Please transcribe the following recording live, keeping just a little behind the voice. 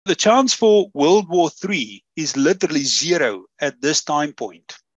the chance for World War III is literally zero at this time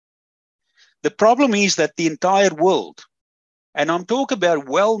point. The problem is that the entire world, and I'm talking about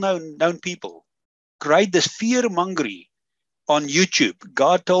well-known people, create this fear-mongering on YouTube.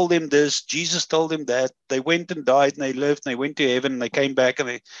 God told them this, Jesus told them that. They went and died and they lived and they went to heaven and they came back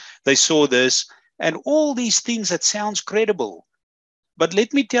and they saw this. And all these things that sounds credible. But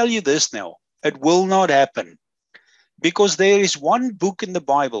let me tell you this now, it will not happen. Because there is one book in the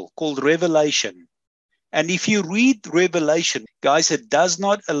Bible called Revelation. And if you read Revelation, guys, it does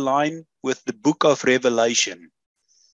not align with the book of Revelation.